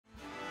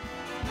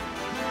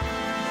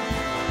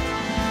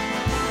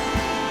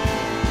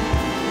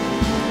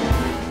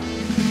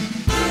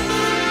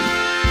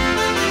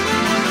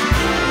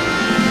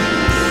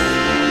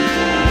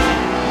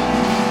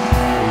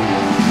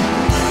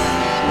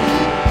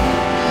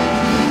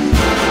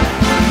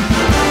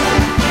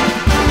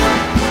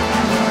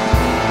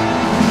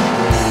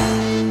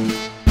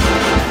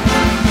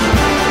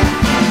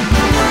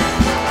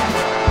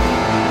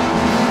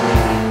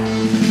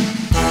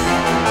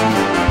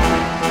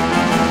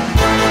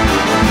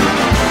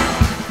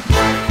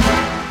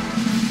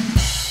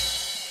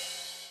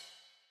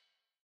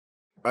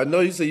I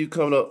know you said you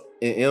coming up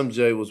and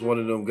MJ was one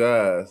of them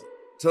guys.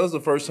 Tell us the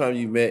first time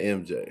you met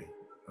MJ.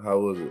 How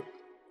was it?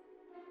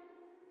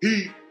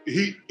 He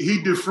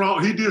did some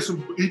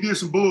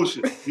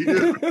bullshit. He did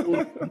some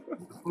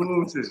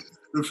bullshit.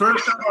 The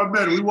first time I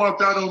met him, we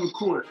walked out on the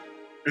court,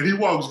 and he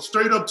walked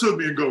straight up to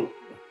me and go,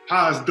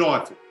 "How's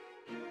Dorothy?"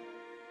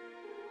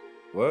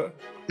 What?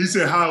 He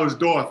said, "How is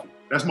Dorothy?"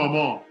 That's my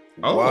mom.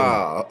 Oh.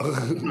 Wow.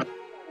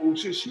 Oh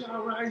shit, she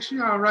all right, she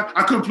all right.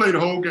 I couldn't play the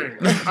whole game.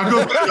 I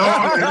couldn't play the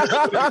whole game.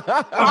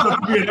 I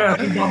couldn't be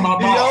asking about my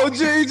mom.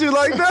 He OG'd you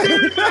like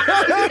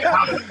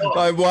that?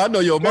 Like, boy, I know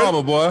your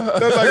mama, boy.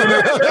 That's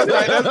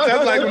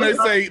like when they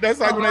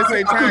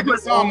say trying to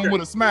disarm him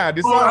with a smile.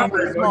 Disarm him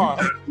with a smile.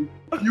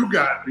 You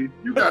got me.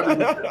 You got me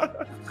with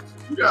that.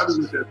 You got me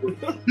with that.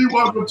 He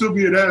walked up to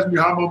me and asked me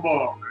how my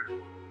mom,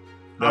 man.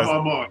 How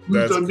my mom.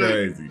 That's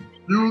crazy.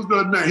 Use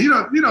the name.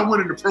 He done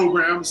went in the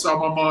program and saw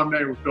my mom's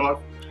name was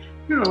Dorothy.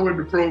 He done went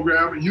in the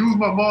program and used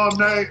my mom's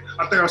name.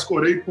 I think I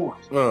scored 8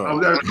 points. I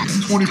was at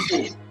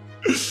 24.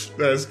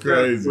 That's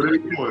crazy.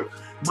 With 8 points.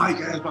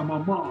 Mike asked about my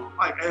mom.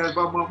 Mike asked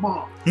about my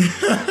mom.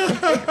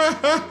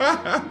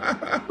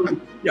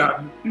 You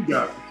got me.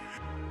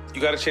 You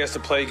got a chance to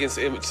play against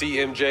see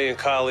MJ in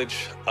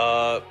college.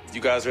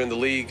 You guys are in the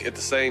league at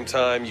the same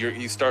time.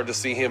 You start to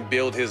see him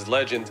build his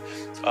legend.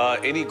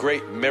 Any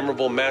great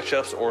memorable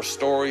matchups or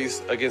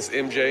stories against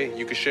MJ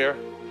you could share?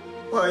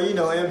 Well, you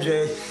know,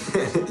 MJ,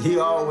 he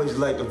always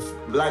I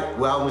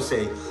would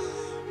say,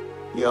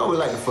 he always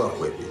like to fuck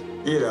with me.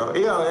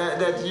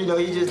 That's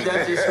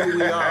just who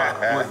we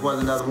are with one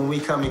another when we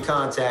come in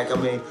contact. I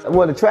mean,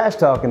 well, the trash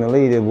talk in the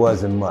league, it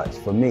wasn't much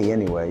for me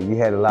anyway. You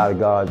had a lot of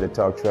guards that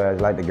talk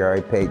trash, like the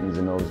Gary Paytons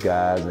and those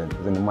guys,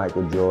 and the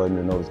Michael Jordan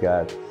and those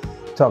guys.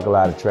 Talk a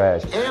lot of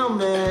trash.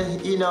 Man,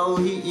 he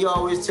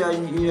always tell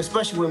you,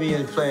 especially when we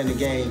playing the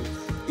game,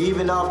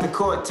 even off the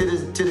court to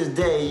this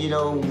day,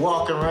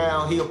 walking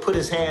around, he'll put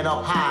his hand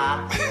up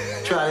high,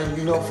 try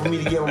to, for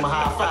me to give him a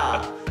high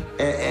five.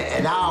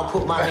 And I'll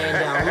put my hand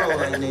down low,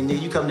 and then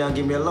you come down and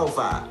give me a low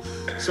five.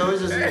 So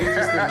it's just the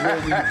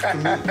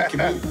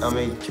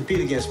way we compete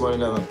against one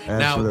another.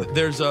 Now,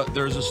 there's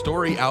a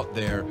story out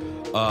there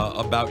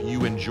about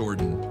you and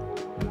Jordan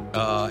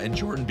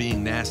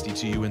being nasty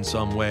to you in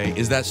some way.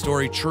 Is that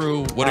story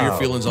true? What are your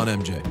feelings on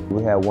MJ?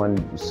 We had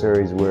one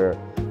series where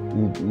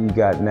you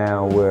got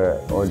now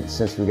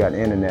since we got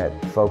internet,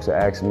 folks are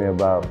asking me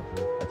about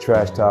a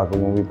trash talker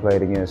when we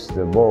played against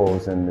the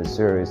Bulls in the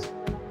series.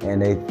 And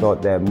they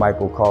thought that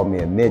Michael called me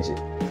a midget.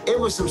 It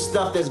was some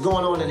stuff that's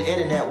going on in the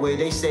internet where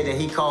they say that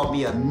he called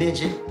me a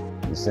midget.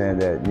 He's saying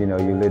that, you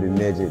little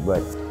midget,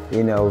 but,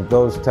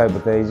 those type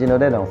of things, they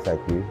don't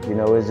affect you.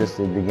 It's just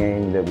the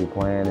game that we're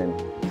playing and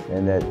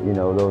that,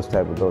 those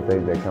type of those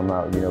things that come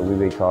out, we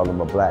may call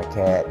them a black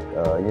cat,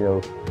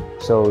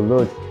 so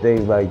little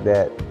things like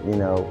that,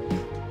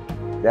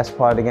 that's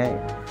part of the game.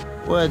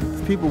 Well,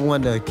 people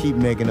want to keep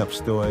making up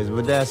stories,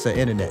 but that's an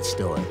internet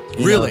story.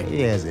 Really?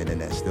 Yeah, it's an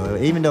internet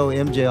story. Even though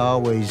MJ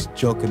always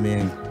joking me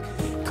and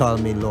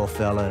calling me little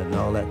fella and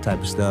all that type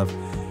of stuff.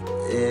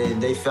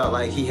 And they felt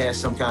like he had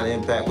some kind of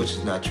impact, which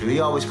is not true. He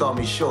always called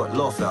me short,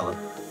 little fella.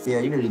 Yeah,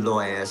 you know you little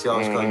ass. He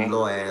always called me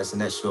little ass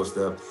and that sort of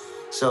stuff.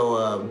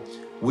 So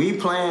we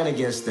playing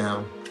against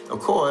them. Of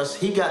course,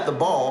 he got the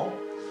ball.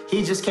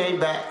 He just came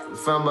back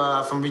from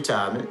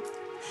retirement.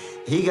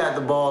 He got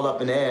the ball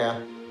up in the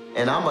air.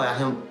 And I'm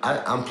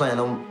playing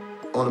on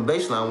the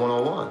baseline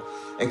one-on-one.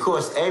 And of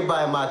course,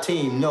 everybody on my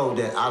team know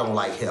that I don't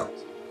like help.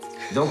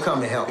 Don't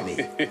come and help me.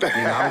 I don't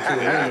care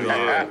where you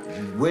are.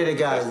 Where the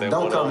guys,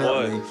 don't come and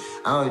help me.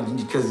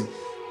 Because,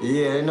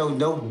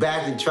 no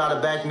back and try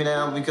to back me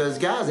down because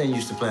guys ain't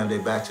used to playing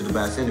their back to the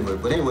backs anyway.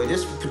 But anyway,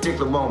 this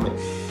particular moment,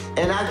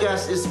 and I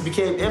guess it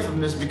became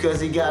infamous because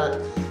he got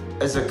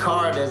it's a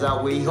card that's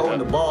out where he holding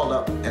the ball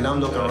up, and I'm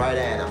looking right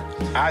at him.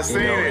 I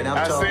seen it. And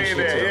I'm talking shit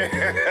to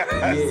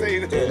him. I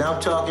seen it. And I'm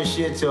talking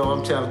shit to him.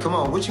 I'm telling him, come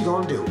on, what you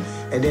gonna do?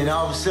 And then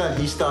all of a sudden,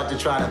 he started to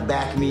try to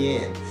back me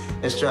in.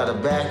 And try to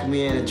back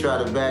me in and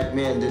try to back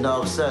me in. And then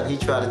all of a sudden, he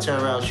tried to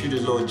turn around and shoot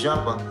his little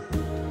jumper.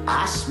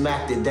 I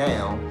smacked it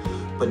down,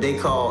 but they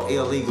called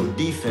illegal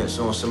defense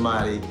on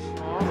somebody.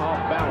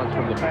 Off balance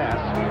from the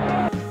pass.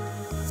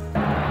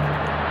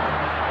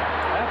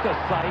 That's a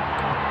sight.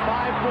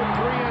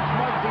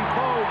 5'3" Muggsy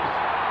Bogues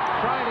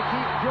trying to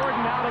keep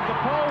Jordan out of the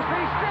post.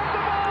 He stripped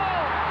the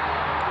ball.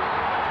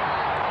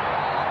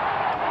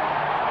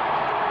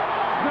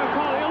 He's going to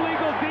call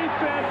illegal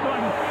defense on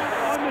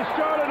the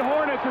Charlotte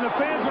Hornets, and the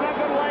fans are not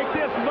going to like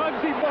this.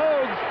 Muggsy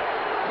Bogues.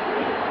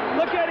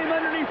 Look at him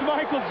underneath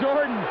Michael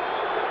Jordan.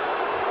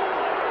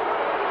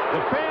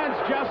 The fans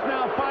just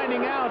now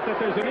finding out that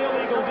there's an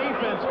illegal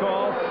defense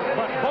call,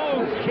 but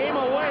Bogues came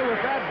away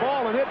with that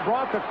ball, and it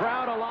brought the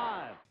crowd alive.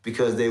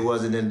 Because they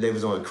was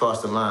on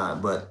across the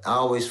line, but I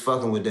always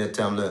fucking with that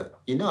time. Look,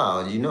 you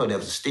know that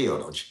was a steal,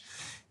 don't you?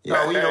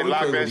 No, we Hey, play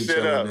lock with that each shit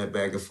other up. in that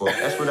back and forth.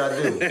 That's what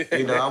I do.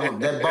 You know,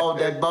 that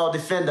ball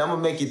defender. I'm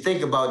gonna make you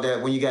think about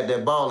that when you got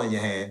that ball in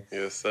your hand.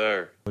 Yes,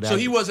 sir. So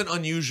he wasn't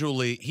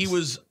unusually. He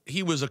was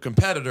a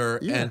competitor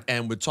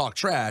and would talk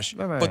trash,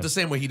 Right. but the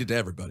same way he did to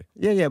everybody.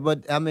 Yeah.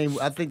 But I mean,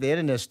 I think the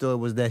internet story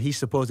was that he's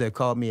supposed to have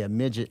called me a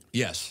midget.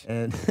 Yes,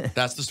 and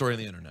that's the story on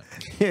the internet.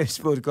 He's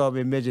supposed to call me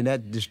a midget, and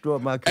that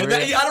destroyed my career.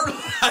 And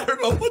I don't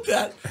know what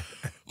that.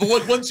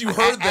 But once you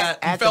heard that,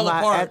 you fell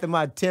apart. After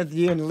my 10th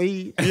year in the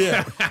league.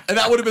 Yeah. And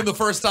that would have been the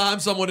first time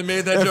someone had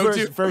made that joke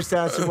to you? First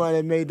time someone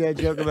had made that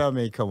joke about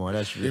me. Come on,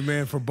 that's true. Your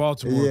man from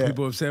Baltimore, Yeah.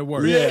 people have said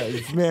worse. Yeah,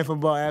 man from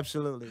Baltimore,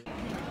 absolutely.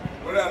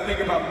 What did I think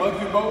about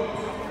Muggsy Bogues?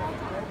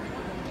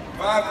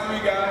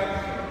 5'3"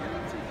 guy,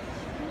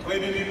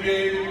 played in the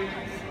NBA,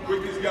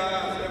 quickest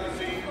guy I've ever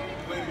seen,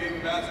 played the game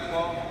of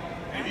basketball,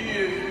 and he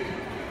is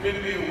the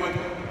epitome of what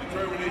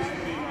determination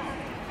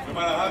means. No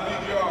matter how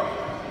big you are,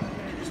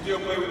 you still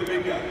play with the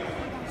big guy.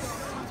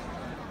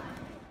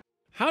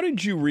 How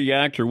did you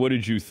react, or what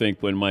did you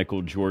think when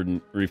Michael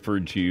Jordan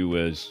referred to you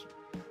as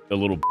a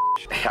little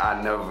bitch?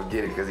 I'll never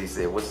forget it because he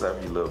said, "What's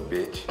up, you little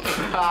bitch?"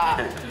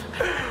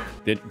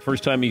 The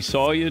first time he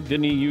saw you,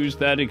 didn't he use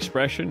that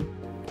expression?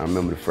 I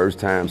remember the first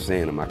time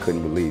seeing him, I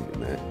couldn't believe it,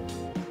 man.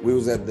 We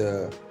was at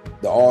the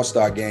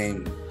All-Star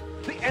game.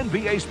 The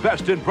NBA's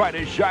best and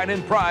brightest shine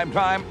in prime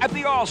time at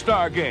the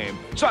All-Star Game,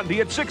 Sunday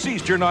at 6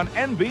 Eastern on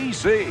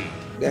NBC.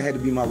 That had to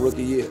be my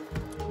rookie year.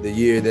 The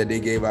year that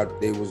they gave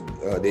out, they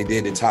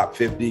did the top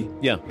 50.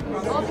 Yeah.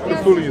 You're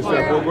fooling yourself,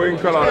 boy. Go ahead and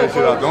cut all that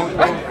shit out.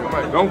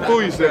 Don't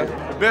fool yourself.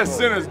 The best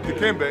center is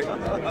Dikembe.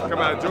 Come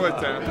out of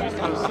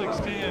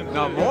Georgetown.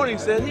 No, Morning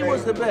said he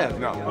was the best.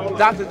 No.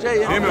 Dr.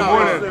 J. Him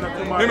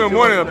and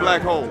Morning are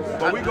black holes.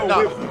 But we go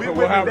with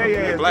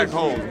the black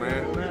holes,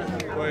 man.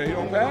 Well, he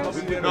don't pass?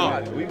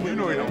 No, you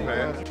know he don't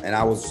pass. And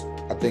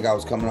I think I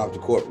was coming off the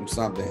court from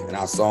something, and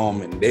I saw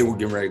him, and they were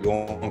getting ready to go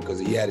on because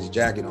he had his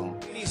jacket on.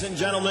 Ladies and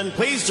gentlemen,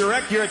 please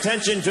direct your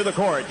attention to the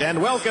court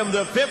and welcome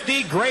the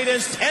 50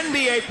 greatest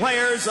NBA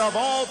players of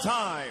all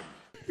time.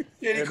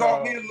 Yeah, he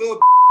called me a little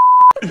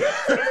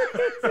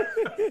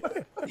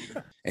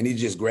and he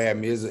just grabbed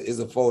me. There's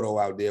a photo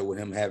out there with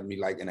him having me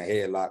like in a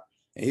headlock,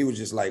 and he was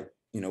just like,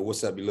 you know,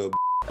 "What's up, you little?"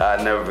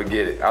 I'll never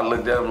forget it. I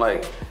looked at him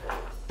like,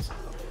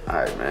 all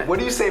right, man. What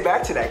do you say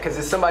back to that? Because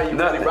it's somebody you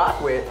really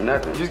rock with.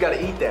 Nothing. You just got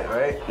to eat that,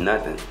 right?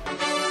 Nothing.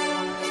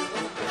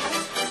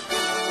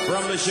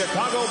 From the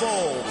Chicago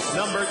Bulls,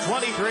 number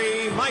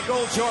 23,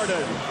 Michael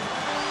Jordan.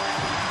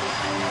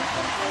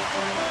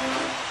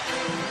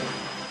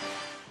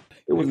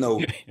 There was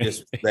no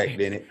disrespect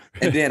in it.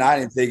 And then I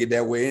didn't take it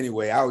that way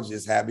anyway. I was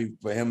just happy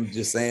for him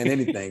just saying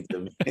anything to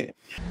me.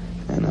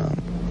 And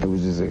it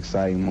was just an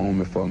exciting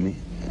moment for me,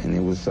 and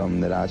it was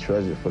something that I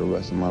treasured for the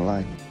rest of my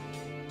life.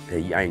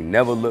 Hey, I ain't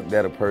never looked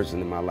at a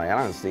person in my life.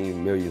 I done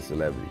seen millions of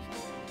celebrities.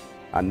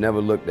 I never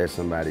looked at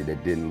somebody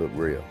that didn't look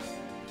real.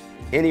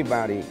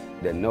 Anybody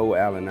that know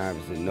Allen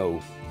Iverson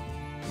know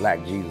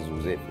Black Jesus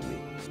was it for me.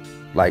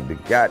 Like the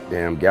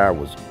goddamn guy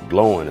was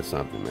glowing or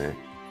something, man.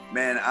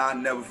 Man, I'll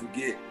never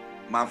forget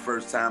my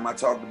first time. I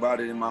talked about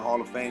it in my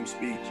Hall of Fame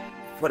speech.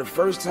 For the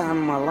first time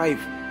in my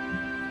life,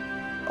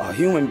 a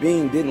human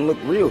being didn't look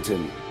real to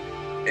me.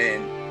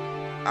 And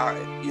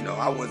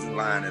I wasn't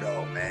lying at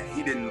all, man.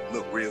 He didn't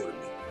look real to me.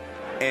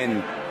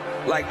 And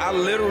like I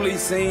literally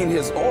seen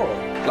his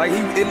aura. Like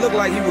it looked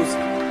like he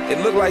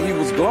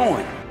was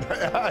glowing.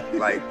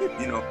 Like,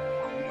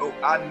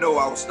 I know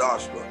I was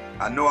starstruck.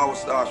 I know I was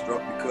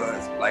starstruck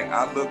because like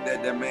I looked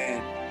at that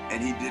man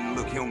and he didn't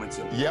look human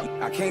to me.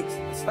 Yep. I can't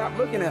stop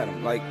looking at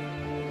him. Like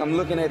I'm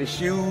looking at his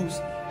shoes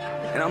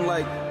and I'm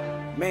like,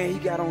 man, he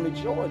got on the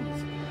Jordans.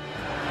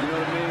 You know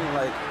what I mean?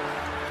 Like,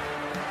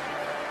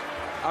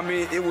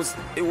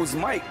 it was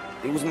Mike.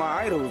 It was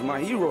my idol. It was my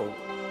hero.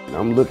 And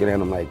I'm looking at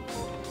him like,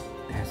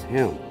 that's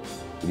him.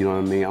 You know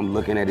what I mean? I'm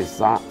looking at his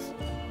socks.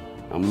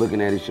 I'm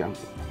looking at his shoes.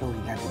 Yo, he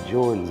got the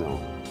Jordans on.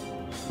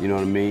 You know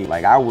what I mean?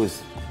 Like I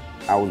was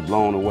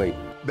blown away.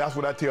 That's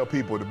what I tell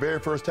people. The very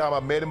first time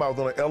I met him, I was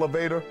on an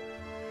elevator,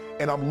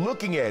 and I'm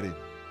looking at him.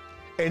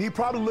 And he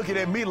probably looking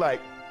at me like,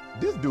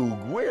 this dude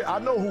weird. I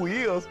know who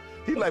he is.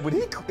 He's like, but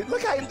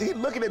look how he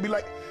looking at me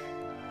like,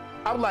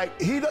 I'm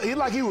like, he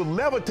like he was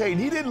levitating.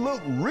 He didn't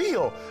look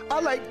real.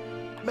 I'm like,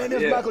 man,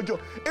 that's Michael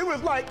Jordan. It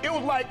was like,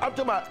 I'm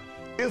talking about,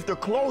 it's the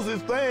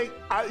closest thing.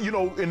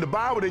 In the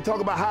Bible, they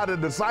talk about how the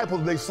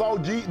disciples, they saw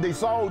G,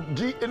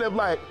 and they're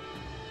like,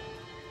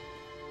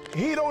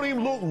 he don't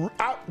even look,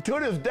 to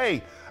this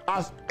day,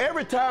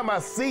 every time I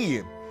see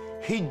him,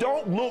 he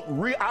don't look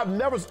real. I've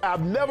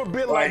never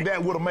been like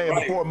that with a man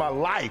before in my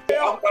life.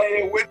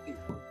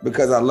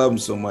 Because I love him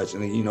so much,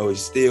 and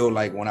he's still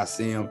like when I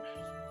see him,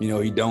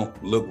 he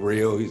don't look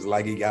real. He's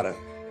like he got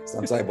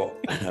some type of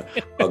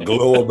a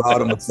glow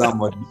about him or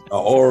something, an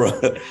aura.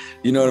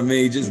 You know what I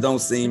mean? He just don't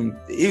seem.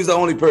 He was the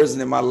only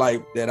person in my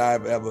life that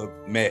I've ever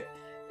met,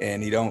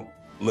 and he don't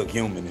look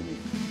human to me.